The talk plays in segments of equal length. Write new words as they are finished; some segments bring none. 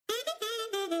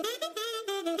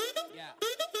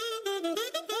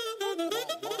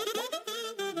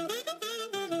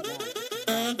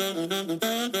Hi,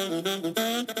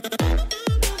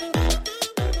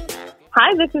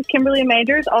 this is Kimberly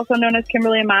Majors, also known as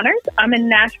Kimberly Miners. I'm in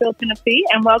Nashville, Tennessee,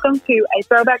 and welcome to a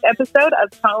throwback episode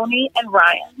of Tony and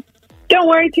Ryan. Don't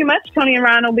worry too much. Tony and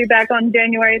Ryan will be back on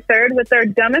January 3rd with their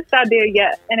dumbest idea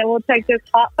yet, and it will take this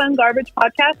hot, fun garbage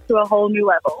podcast to a whole new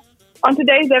level. On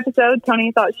today's episode,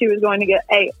 Tony thought she was going to get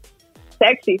a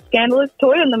sexy, scandalous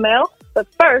toy in the mail, but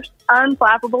first,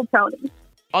 unflappable Tony.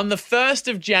 On the 1st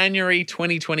of January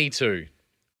 2022.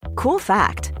 Cool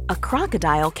fact, a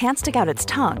crocodile can't stick out its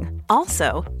tongue.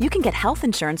 Also, you can get health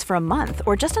insurance for a month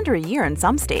or just under a year in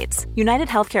some states. United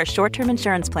Healthcare short-term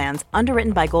insurance plans,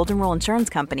 underwritten by Golden Rule Insurance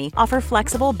Company, offer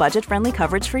flexible, budget-friendly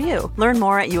coverage for you. Learn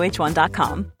more at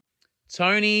uh1.com.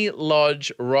 Tony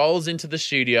Lodge rolls into the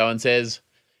studio and says,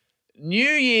 "New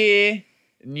year,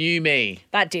 new me."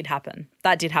 That did happen.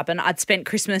 I'd spent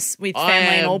Christmas with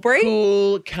family in Albury. I am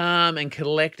cool, calm and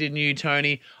collected new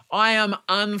Tony. I am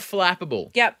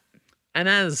unflappable. Yep. And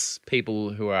as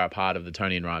people who are a part of the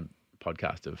Tony and Ryan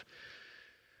podcast have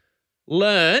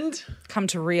learned, come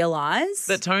to realise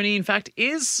that Tony, in fact,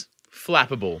 is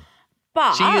flappable.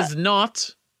 But she is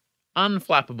not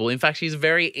unflappable. In fact, she's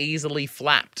very easily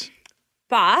flapped.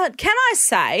 But can I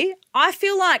say, I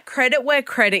feel like credit where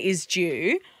credit is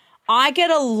due. I get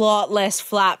a lot less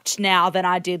flapped now than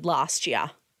I did last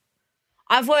year.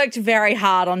 I've worked very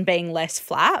hard on being less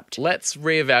flapped. Let's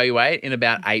reevaluate in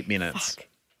about 8 minutes. Fuck.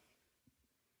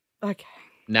 Okay.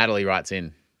 Natalie writes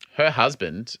in, her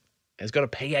husband has got a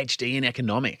PhD in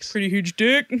economics. Pretty huge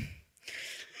dick.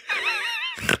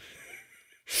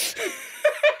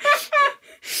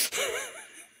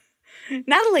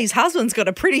 Natalie's husband's got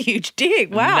a pretty huge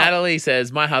dick. Wow. Natalie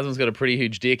says, my husband's got a pretty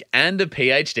huge dick and a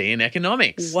PhD in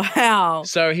economics. Wow.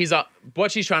 So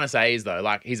what she's trying to say is, though,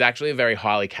 like, he's actually a very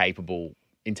highly capable,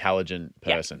 intelligent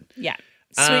person. Yeah.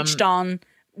 Switched on,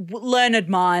 learned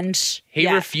mind. He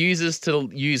refuses to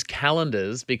use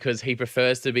calendars because he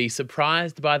prefers to be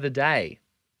surprised by the day.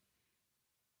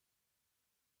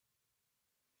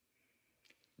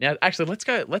 Now, actually,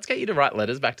 let's get you to write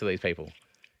letters back to these people.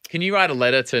 Can you write a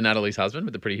letter to Natalie's husband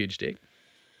with a pretty huge dick?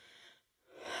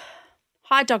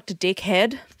 Hi, Dr.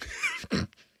 Dickhead.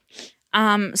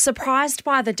 Surprised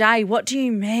by the day. What do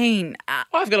you mean?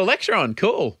 I've got a lecture on.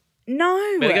 Cool.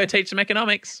 No. Better go teach some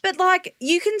economics. But, like,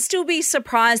 you can still be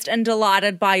surprised and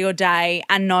delighted by your day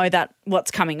and know that what's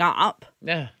coming up.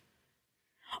 Yeah.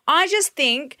 I just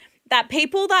think that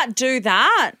people that do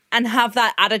that and have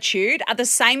that attitude are the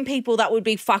same people that would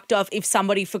be fucked off if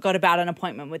somebody forgot about an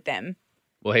appointment with them.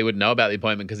 Well, he would know about the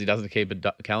appointment because he doesn't keep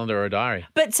a calendar or a diary.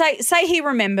 But say he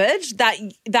remembered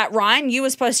that Ryan, you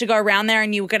were supposed to go around there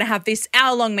and you were going to have this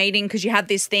hour-long meeting because you had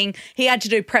this thing. He had to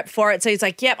do prep for it. So he's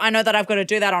like, yep, I know that I've got to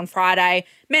do that on Friday.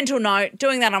 Mental note,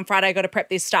 doing that on Friday, got to prep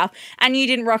this stuff. And you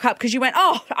didn't rock up because you went,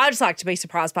 oh, I just like to be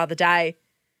surprised by the day.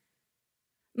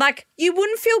 Like, you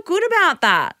wouldn't feel good about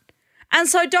that. And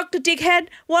so, Dr. Dickhead,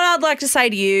 what I'd like to say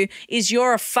to you is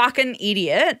you're a fucking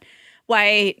idiot.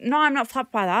 Wait, no, I'm not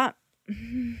flapped by that.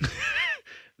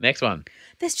 Next one.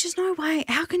 There's just no way.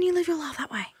 How can you live your life that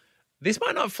way? This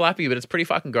might not flap you, but it's pretty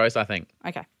fucking gross, I think.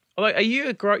 Okay. Although, are you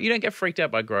you don't get freaked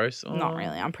out by gross? Oh. Not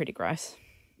really. I'm pretty gross.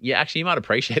 Yeah, actually, you might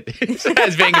appreciate this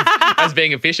as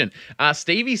being efficient.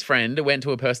 Stevie's friend went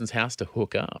to a person's house to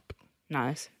hook up.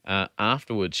 Nice.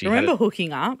 Afterwards, she remember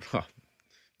hooking up? Oh,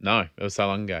 no, it was so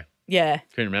long ago. Yeah.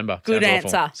 Couldn't remember. Good Sounds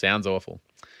answer. Awful. Sounds awful.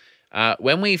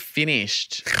 When we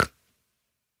finished,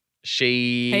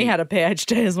 He had a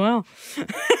PhD as well.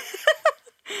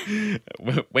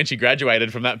 When she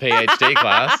graduated from that PhD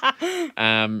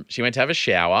class, she went to have a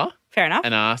shower. Fair enough.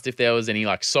 And asked if there was any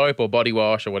like soap or body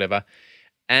wash or whatever.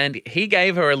 And he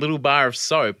gave her a little bar of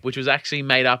soap, which was actually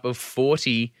made up of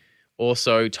 40 or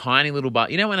so tiny little bars.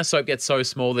 You know when a soap gets so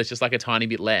small there's just like a tiny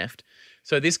bit left?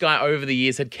 So this guy over the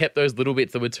years had kept those little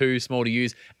bits that were too small to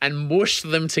use and mushed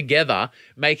them together,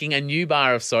 making a new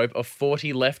bar of soap of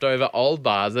 40 leftover old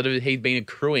bars that he'd been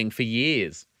accruing for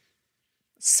years.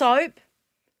 Soap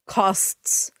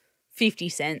costs 50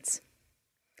 cents.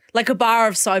 Like a bar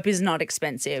of soap is not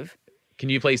expensive. Can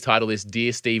you please title this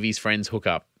Dear Stevie's Friends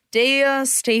Hookup? Dear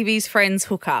Stevie's Friends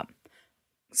Hookup.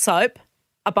 Soap.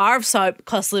 A bar of soap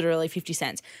costs literally 50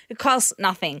 cents. It costs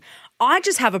nothing. I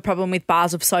just have a problem with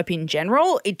bars of soap in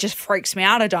general. It just freaks me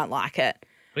out. I don't like it.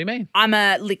 What do you mean? I'm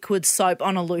a liquid soap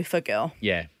on a loofah girl.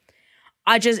 Yeah.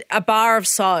 A bar of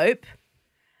soap,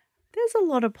 there's a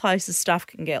lot of places stuff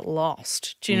can get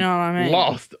lost. Do you know what I mean?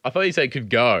 Lost? I thought you said could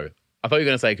go. I thought you were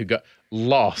going to say could go.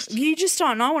 Lost. You just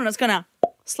don't know when it's going to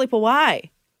slip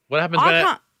away. What happens when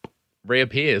it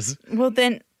reappears? Well,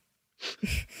 then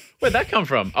Where'd that come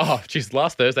from? Oh, geez,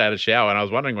 last Thursday I had a shower and I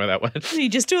was wondering where that went. You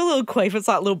just do a little queef. It's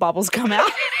like little bubbles come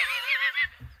out.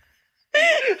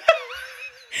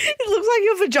 It looks like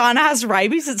your vagina has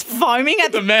rabies. It's foaming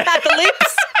at the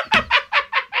lips.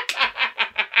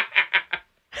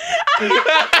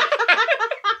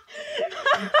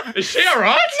 Is she all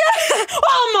right?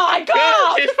 Oh, my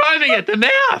God. She's foaming at the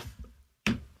mouth.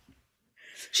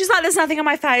 She's like, there's nothing on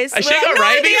my face. Has she got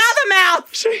rabies? The other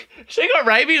mouth. She got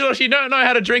rabies or she don't know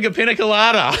how to drink a pina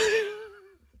colada.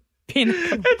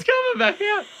 It's coming back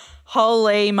out.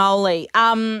 Holy moly.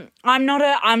 I'm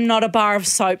not a bar of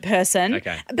soap person.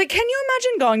 Okay. But can you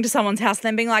imagine going to someone's house and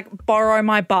then being like, borrow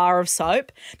my bar of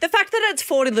soap? The fact that it's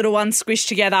 40 little ones squished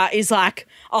together is like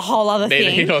a whole other Neither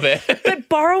thing. here nor there. But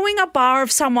borrowing a bar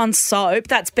of someone's soap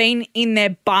that's been in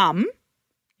their bum.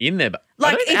 In there.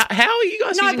 Like how are you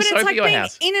guys using soap at your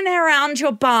house? In and around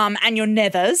your bum and your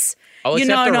nethers. Oh, your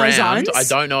except no-no around. zones. I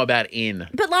don't know about in.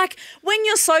 But like when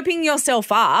you're soaping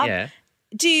yourself up, Yeah.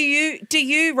 do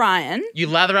you, Ryan? You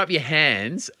lather up your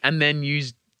hands and then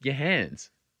use your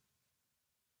hands.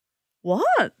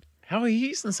 What? How are you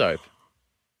using soap?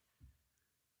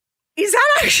 Is that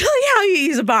actually how you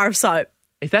use a bar of soap?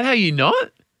 Is that how you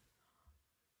not?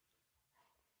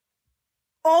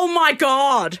 Oh my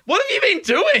God. What have you been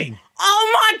doing?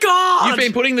 Oh my God. You've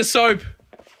been putting the soap.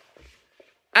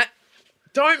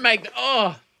 Don't make.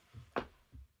 Oh.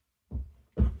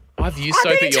 I've used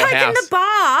soap at your house. I've been taking the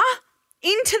bar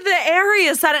into the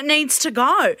areas that it needs to go.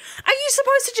 Are you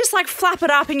supposed to just like flap it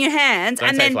up in your hands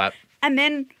Don't say flap. and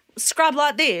then scrub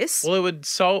like this? Well,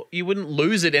 you wouldn't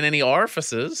lose it in any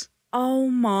orifices. Oh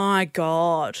my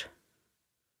God.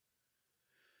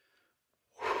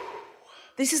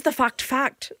 This is the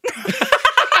fact.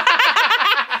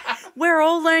 We're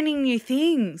all learning new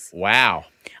things. Wow.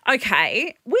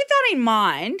 Okay, with that in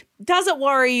mind, does it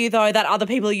worry you though that other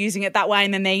people are using it that way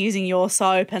and then they're using your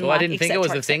soap and Well, I didn't think it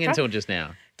was a thing until just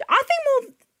now. I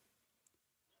think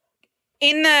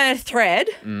in the thread,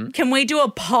 can we do a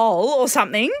poll or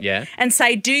something? Yeah. And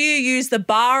say, do you use the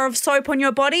bar of soap on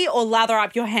your body or lather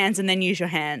up your hands and then use your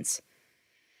hands?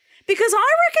 Because I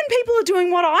reckon people are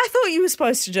doing what I thought you were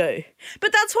supposed to do.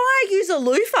 But that's why I use a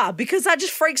loofah because that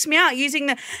just freaks me out using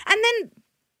the... And then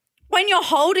when you're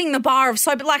holding the bar of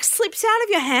soap, it like slips out of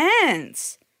your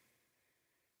hands.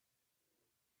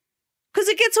 Because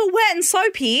it gets all wet and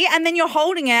soapy and then you're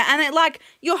holding it and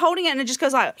it just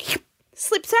goes like,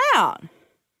 slips out.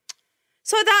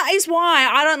 So that is why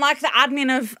I don't like the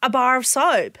admin of a bar of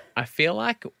soap. I feel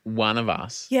like one of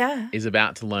us is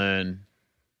about to learn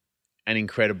an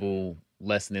incredible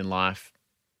lesson in life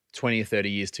 20 or 30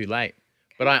 years too late.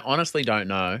 But I honestly don't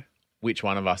know which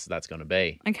one of us that's going to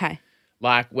be. Okay.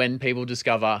 Like when people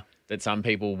discover that some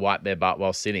people wipe their butt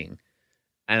while sitting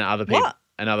and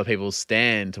other people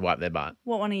stand to wipe their butt.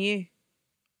 What one are you?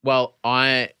 Well,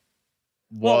 What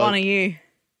one are you?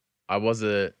 I was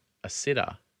a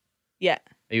sitter. Yeah.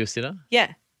 Are you a sitter?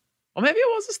 Yeah. Or maybe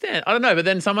I was a stand. I don't know. But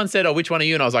then someone said, oh, which one are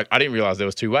you? And I was like, I didn't realize there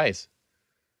was two ways.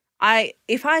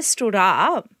 If I stood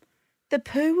up, the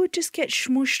poo would just get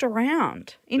smooshed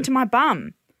around into my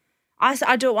bum.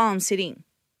 I do it while I'm sitting.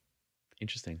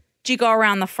 Interesting. Do you go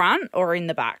around the front or in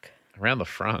the back? Around the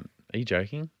front. Are you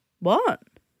joking? What?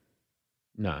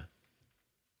 No.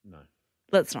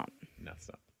 Let's not. No, it's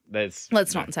not.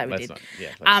 Let's not say we did. Not.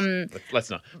 Yeah, let's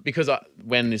not. Because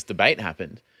when this debate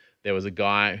happened, there was a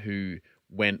guy who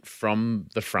went from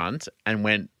the front and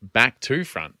went back to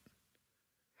front.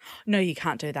 No, you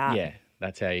can't do that. Yeah,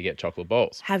 that's how you get chocolate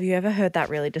balls. Have you ever heard that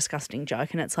really disgusting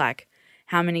joke? And it's like,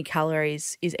 how many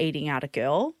calories is eating out a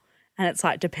girl? And it's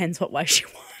like, depends what way she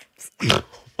wipes. Oh,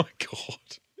 my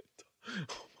God.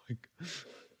 Oh, my God.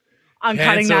 I'm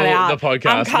cutting that out. The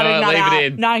podcast. I'm cutting that out. Leave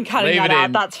it in. No, I'm cutting that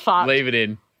out. That's fucked. Leave it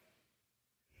in.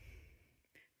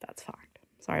 That's fucked.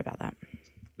 Sorry about that.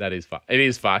 That is fucked. It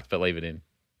is fucked, but leave it in.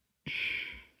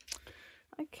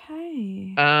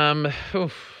 Okay.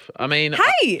 I mean,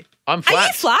 hey, I'm flapped. Are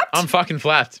you flapped? I'm fucking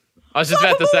flapped. I was just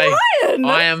about to say, Ryan.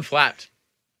 I am flapped.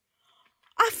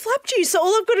 I flapped you, so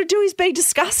all I've got to do is be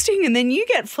disgusting and then you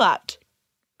get flapped.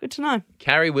 Good to know.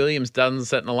 Carrie Williams doesn't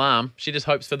set an alarm. She just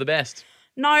hopes for the best.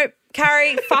 No,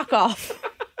 Carrie, fuck off.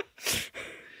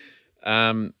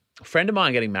 A friend of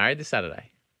mine getting married this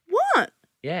Saturday. What?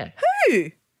 Yeah.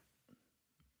 Who?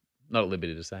 Not at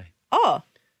liberty to say. Oh.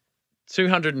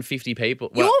 250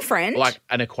 people. Your friend? Like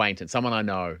an acquaintance, someone I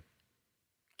know.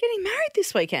 Getting married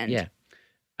this weekend? Yeah.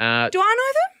 Do I know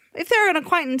them? If they're an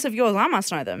acquaintance of yours, I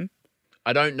must know them.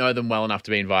 I don't know them well enough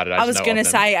to be invited. I was going to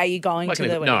say, are you going to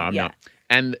the wedding? No, I'm not.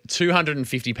 And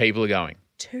 250 people are going.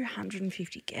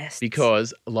 250 guests.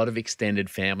 Because a lot of extended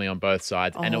family on both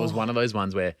sides. And it was one of those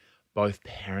ones where both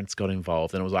parents got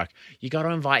involved, and it was like, you got to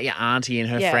invite your auntie and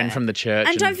her Yeah. friend from the church.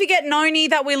 And don't forget Noni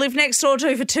that we lived next door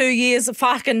to for 2 years,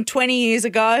 fucking 20 years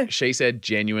ago. She said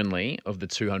genuinely of the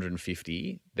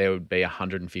 250, there would be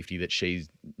 150 that she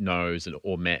knows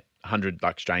or met, 100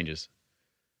 like strangers.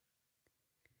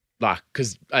 Like,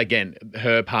 because again,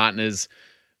 her partner's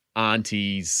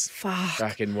aunties,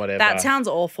 fucking whatever. That sounds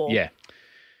awful. Yeah.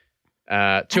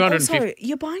 250. Also,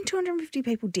 you're buying 250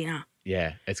 people dinner.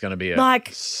 Yeah, it's going to be a Like-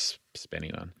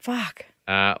 spending one. Fuck.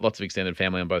 Lots of extended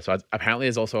family on both sides. Apparently,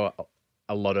 there's also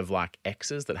a lot of like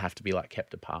exes that have to be like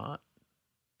kept apart.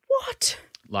 What?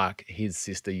 Like his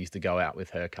sister used to go out with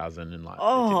her cousin and like.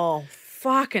 Oh,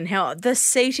 fucking hell. The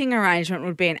seating arrangement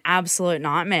would be an absolute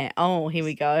nightmare. Oh, here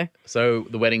we go. So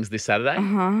the wedding's this Saturday.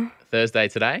 Uh-huh. Thursday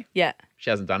today. Yeah. She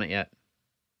hasn't done it yet.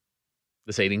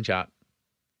 The seating chart.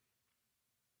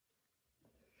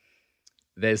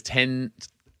 There's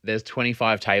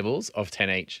 25 tables of 10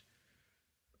 each.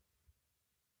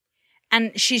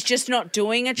 And she's just not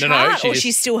doing a No, chart, she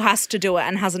she still has to do it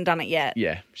and hasn't done it yet?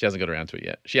 Yeah, she hasn't got around to it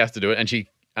yet. She has to do it. And she,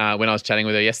 when I was chatting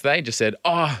with her yesterday, just said,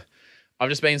 oh, I've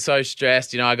just been so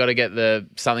stressed. You know, I got to get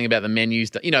something about the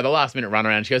menus. You know, the last minute run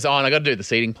around. She goes, oh, and I got to do the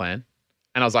seating plan.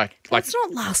 And I was like, That's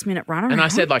not last minute run around. And I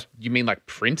said, like, you mean like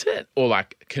print it or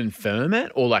like confirm it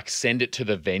or like send it to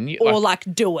the venue? Or like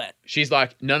do it. She's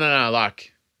like, no,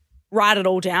 like. Write it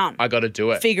all down. I got to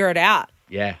do it. Figure it out.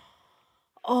 Yeah.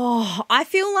 Oh, I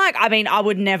feel like, I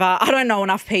don't know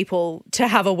enough people to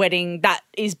have a wedding that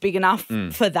is big enough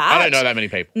for that. I don't know that many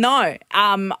people. No.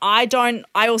 I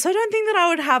also don't think that I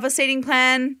would have a seating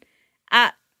plan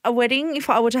at a wedding. If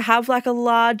I were to have like a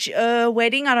large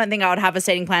wedding, I don't think I would have a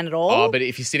seating plan at all. Oh, but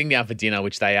if you're sitting down for dinner,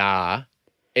 which they are,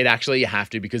 you have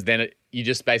to, because then you're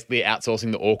just basically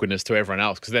outsourcing the awkwardness to everyone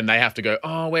else, because then they have to go,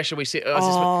 oh, where should we sit? You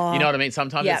know what I mean?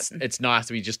 Sometimes it's nice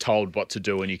to be just told what to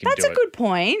do and you can do it. That's a good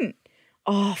point.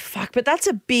 Oh, fuck, but that's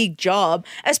a big job,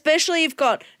 especially if you've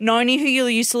got Noni, who you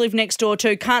used to live next door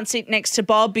to, can't sit next to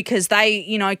Bob because they,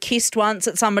 kissed once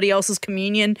at somebody else's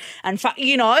communion and,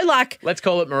 like. Let's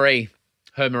call it Marie.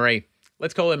 Her Marie.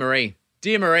 Let's call her Marie.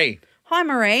 Dear Marie. Hi,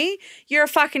 Marie. You're a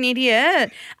fucking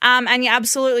idiot. And you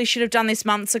absolutely should have done this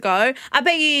months ago. I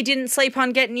bet you didn't sleep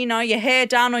on getting, your hair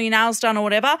done or your nails done or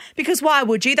whatever, because why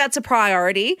would you? That's a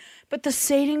priority. But the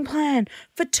seating plan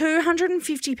for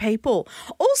 250 people.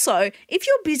 Also, if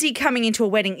you're busy coming into a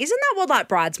wedding, isn't that what like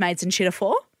bridesmaids and shit are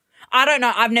for? I don't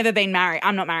know. I've never been married.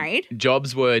 I'm not married.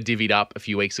 Jobs were divvied up a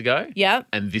few weeks ago. Yep.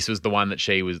 And this was the one that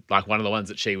she was, like one of the ones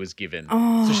that she was given.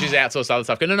 Oh. So she's outsourced other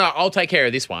stuff. Go, no, I'll take care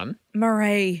of this one.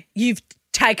 Marie, you've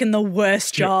taken the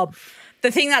worst job.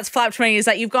 The thing that's flapped me is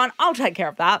that you've gone, I'll take care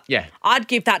of that. Yeah. I'd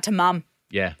give that to Mum.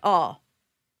 Yeah. Oh.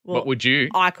 Well, what would you?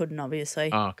 I couldn't, obviously.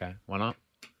 Oh, okay. Why not?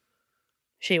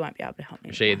 She won't be able to help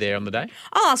me. Is she there on the day?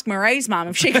 I'll ask Marie's mum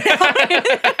if she can help me.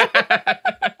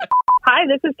 Hi,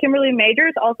 this is Kimberly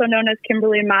Majors, also known as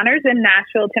Kimberly Manners in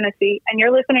Nashville, Tennessee, and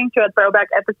you're listening to a throwback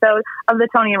episode of the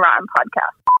Tony and Ryan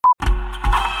podcast.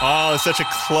 Oh, such a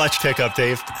clutch pickup,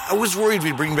 Dave. I was worried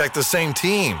we'd bring back the same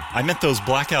team. I meant those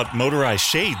blackout motorized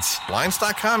shades.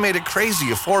 Blinds.com made it crazy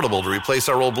affordable to replace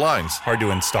our old blinds. Hard to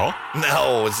install?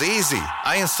 No, it's easy.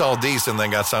 I installed these and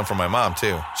then got some for my mom,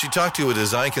 too. She talked to a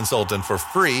design consultant for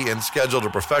free and scheduled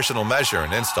a professional measure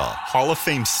and install. Hall of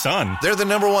Fame son. They're the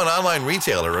 #1 online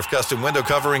retailer of custom window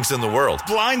coverings in the world.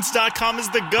 Blinds.com is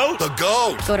the GOAT. The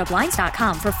GOAT! Go to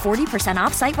Blinds.com for 40%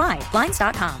 off site-wide.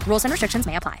 Blinds.com. Rules and restrictions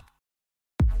may apply.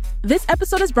 This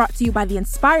episode is brought to you by the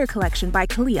Inspire Collection by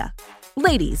Kalia.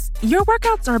 Ladies, your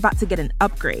workouts are about to get an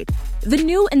upgrade. The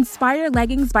new Inspire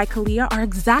leggings by Kalia are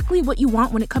exactly what you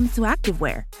want when it comes to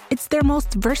activewear. It's their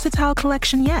most versatile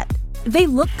collection yet. They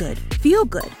look good, feel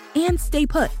good, and stay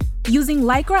put. Using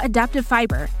Lycra adaptive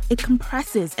fiber, it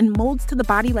compresses and molds to the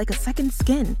body like a second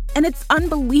skin. And it's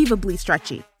unbelievably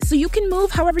stretchy, so you can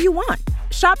move however you want.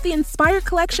 Shop the Inspire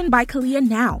Collection by Kalia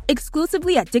now,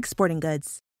 exclusively at Dick's Sporting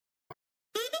Goods.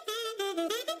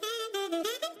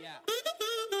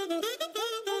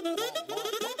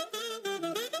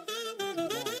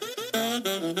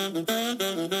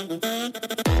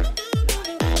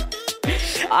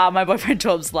 My boyfriend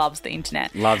Torbs loves the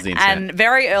internet. Loves the internet. And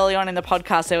very early on in the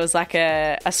podcast, there was like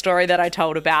a story that I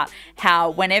told about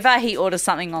how whenever he orders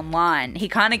something online, he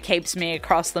kind of keeps me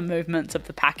across the movements of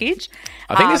the package.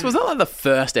 I think this was not like the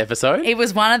first episode. It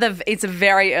was it's a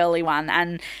very early one.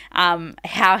 And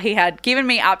how he had given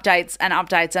me updates and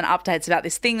updates and updates about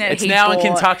this thing that it's he now bought,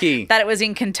 in Kentucky. That it was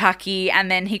in Kentucky. And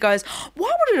then he goes,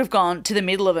 why would it have gone to the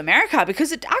middle of America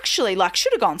because it actually like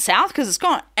should have gone south because it's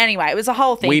gone. Anyway, it was a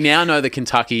whole thing. We now know that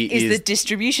Kentucky is the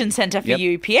distribution centre for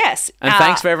Yep. UPS. And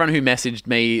thanks for everyone who messaged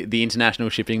me, the international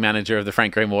shipping manager of the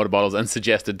Frank Green water bottles, and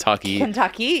suggested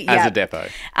Kentucky as a depot.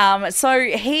 So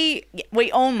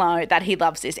we all know that he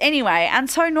loves this anyway. And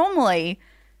so normally,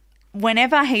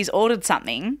 whenever he's ordered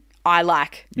something, I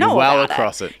know about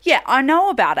across it. Yeah, I know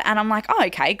about it. And I'm like, oh,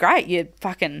 okay, great. You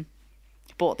fucking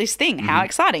bought this thing. How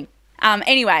exciting.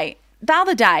 Anyway, the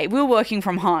other day we were working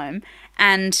from home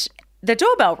and the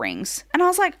doorbell rings and I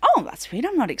was like, oh, that's weird.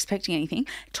 I'm not expecting anything.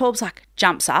 Torb's like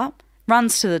jumps up,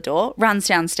 runs to the door, runs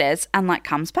downstairs and like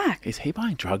comes back. Is he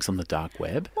buying drugs on the dark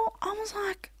web? Well, I was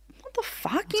like, what the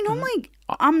fuck?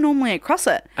 I'm normally across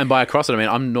it. And by across it, I mean,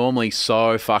 I'm normally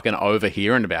so fucking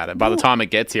overhearing about it. By the time it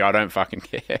gets here, I don't fucking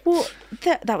care. Well,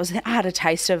 that was I had a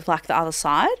taste of like the other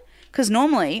side because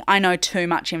normally I know too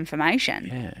much information.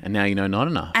 Yeah, and now you know not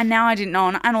enough. And now I didn't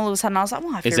know, and all of a sudden I was like,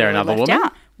 well, I feel Is there really another left woman?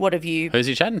 out. What have you? Who's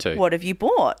he chatting to? What have you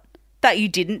bought that you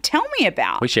didn't tell me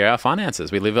about? We share our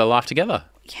finances. We live our life together.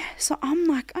 Yeah, so I'm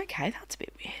like, okay, that's a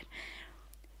bit weird.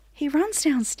 He runs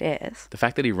downstairs. The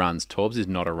fact that he runs, Torbs is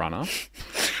not a runner.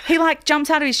 He like jumps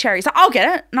out of his chair. He's like, I'll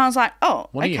get it. And I was like, oh,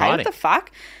 What are you okay, hiding? what the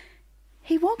fuck?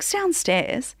 He walks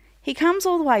downstairs. He comes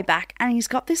all the way back and he's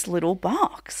got this little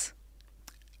box.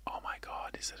 Oh my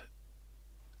God, is it?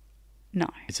 No.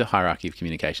 It's a hierarchy of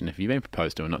communication. Have you been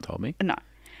proposed to and not told me? No.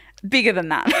 Bigger than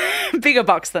that. Bigger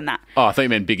box than that. Oh, I thought you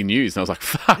meant bigger news. And I was like,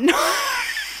 fuck. No.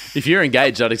 If you're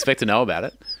engaged, I'd expect to know about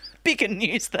it. Bigger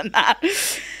news than that.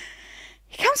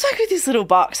 He comes back with this little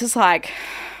box. It's like,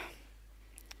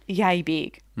 yay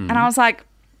big. And I was like,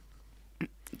 what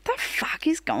the fuck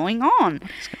is going on?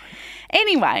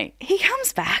 Anyway, he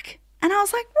comes back and I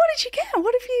was like, what did you get?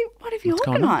 What have you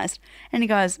organised? And he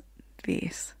goes,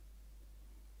 this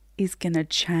is going to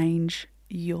change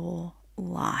your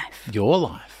life. Your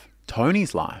life.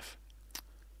 Tony's life.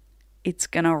 It's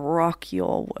going to rock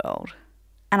your world.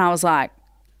 And I was like,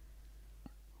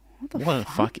 what the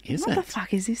fuck is it? What the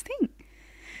fuck is this thing?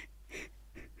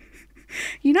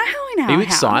 You know how in our house... Are you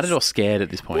excited or scared at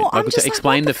this point? Well, I'm just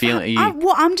explain like, the feeling.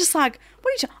 I'm just like,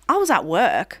 what are you... I was at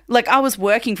work. Like, I was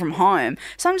working from home.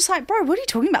 So I'm just like, bro, what are you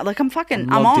talking about? Like, I'm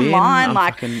online.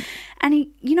 And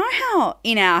you know how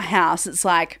in our house it's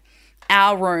like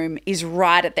our room is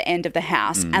right at the end of the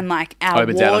house and like our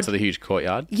opens out onto the huge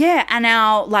courtyard. Yeah, and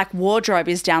our like wardrobe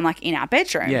is down like in our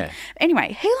bedroom. Yeah.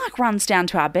 Anyway, he like runs down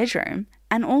to our bedroom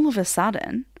and all of a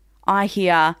sudden I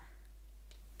hear...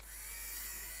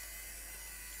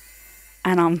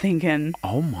 And I'm thinking,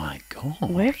 oh my God.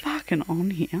 We're fucking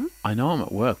on here. I know I'm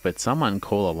at work, but someone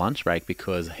call a lunch break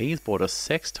because he's bought a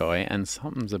sex toy and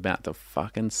something's about to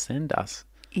fucking send us.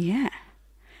 Yeah.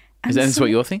 Is that what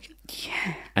you're thinking?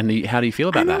 Yeah. And how do you feel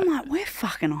about that? And I'm like, we're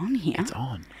fucking on here. It's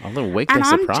on. A little weekday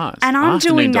surprise. And I'm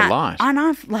doing that. Delight. And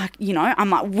I've like, I'm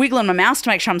like wiggling my mouse to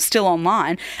make sure I'm still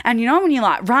online. And you know when you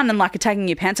like run and like are taking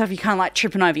your pants off, you kind of like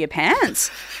tripping over your pants.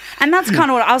 And that's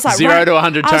kind of what I was like. 0 to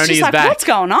 100, Tony is back. What's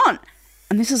going on?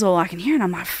 And this is all I can hear. And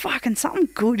I'm like, fucking something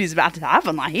good is about to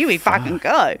happen. Like, here we fucking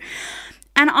go.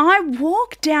 And I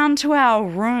walk down to our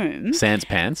room. Sans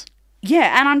pants.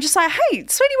 Yeah. And I'm just like, hey,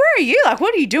 sweetie, where are you? Like,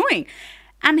 what are you doing?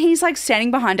 And he's like standing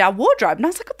behind our wardrobe. And I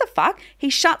was like, what the fuck? He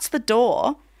shuts the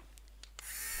door.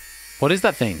 What is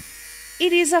that thing?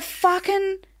 It is a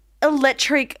fucking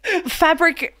electric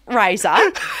fabric razor.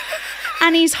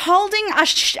 And he's holding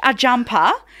a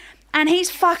jumper. And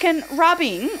he's fucking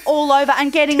rubbing all over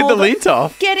and getting the lint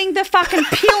off. Getting the fucking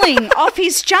peeling off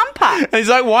his jumper. And he's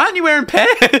like, why aren't you wearing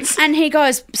pants? And he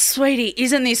goes, sweetie,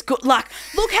 isn't this good? Like,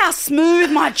 look how smooth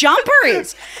my jumper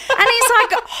is. And he's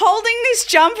like holding this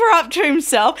jumper up to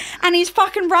himself and he's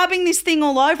fucking rubbing this thing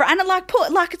all over. And it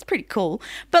like it's pretty cool.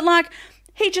 But like,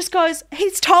 he just goes,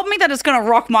 he's told me that it's going to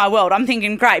rock my world. I'm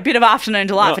thinking, great, bit of afternoon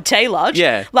delight for Tea Lodge.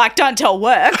 Yeah. Like, don't tell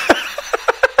work.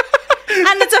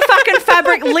 And it's a fucking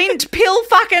fabric lint pill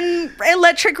fucking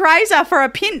electric razor for a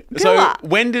pillar. So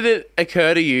when did it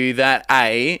occur to you that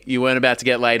A, you weren't about to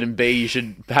get laid and B, you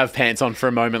should have pants on for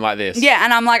a moment like this? Yeah,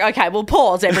 and I'm like, okay, well,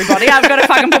 pause, everybody. I've got to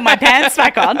fucking put my pants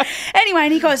back on. Anyway,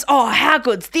 and he goes, oh, how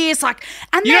good's this? Like,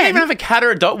 and you then... don't even have a cat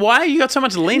or a dog. Why you got so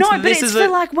much lint? No, but it's for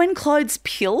like when clothes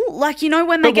pill. Like, you know,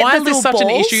 when they get the little balls. But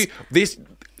why is this such an issue?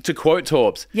 To quote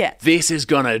Torps, yeah, this is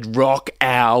going to rock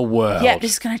our world. Yeah,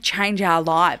 this is going to change our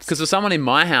lives. Because for someone in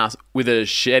my house with a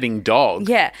shedding dog,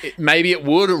 yeah, maybe it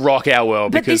would rock our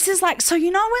world. But this is like, so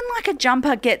you know when like a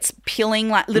jumper gets peeling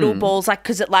like little balls, like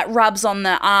because it like rubs on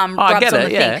the arm, rubs on the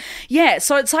thing. Yeah,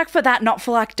 so it's like for that, not for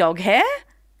like dog hair.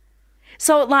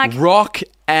 So it like... rock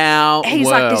our He's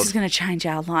world. like, this is going to change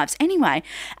our lives. Anyway,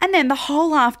 and then the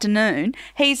whole afternoon,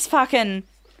 he's fucking...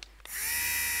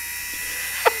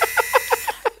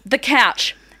 the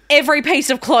couch, every piece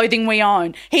of clothing we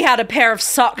own. He had a pair of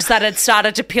socks that had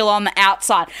started to peel on the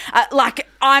outside.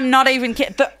 I'm not even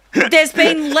kidding. There's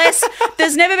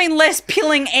never been less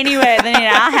pilling anywhere than in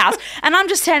our house. And I'm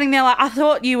just standing there like, I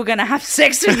thought you were going to have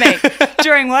sex with me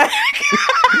during work.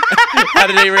 How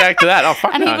did he react to that? Oh,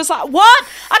 fuck And no. he was like, what?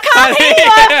 I can't hear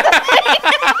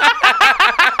you.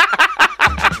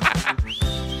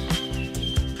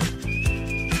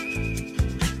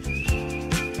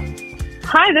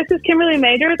 Hi, this is Kimberly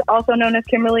Majors, also known as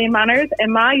Kimberly Manners,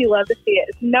 and you love to see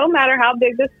it. No matter how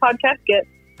big this podcast gets,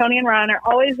 Tony and Ryan are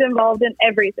always involved in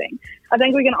everything. I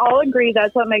think we can all agree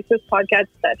that's what makes this podcast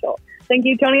special. Thank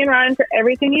you, Tony and Ryan, for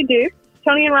everything you do.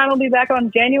 Tony and Ryan will be back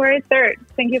on January 3rd.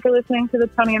 Thank you for listening to the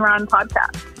Tony and Ryan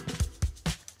podcast.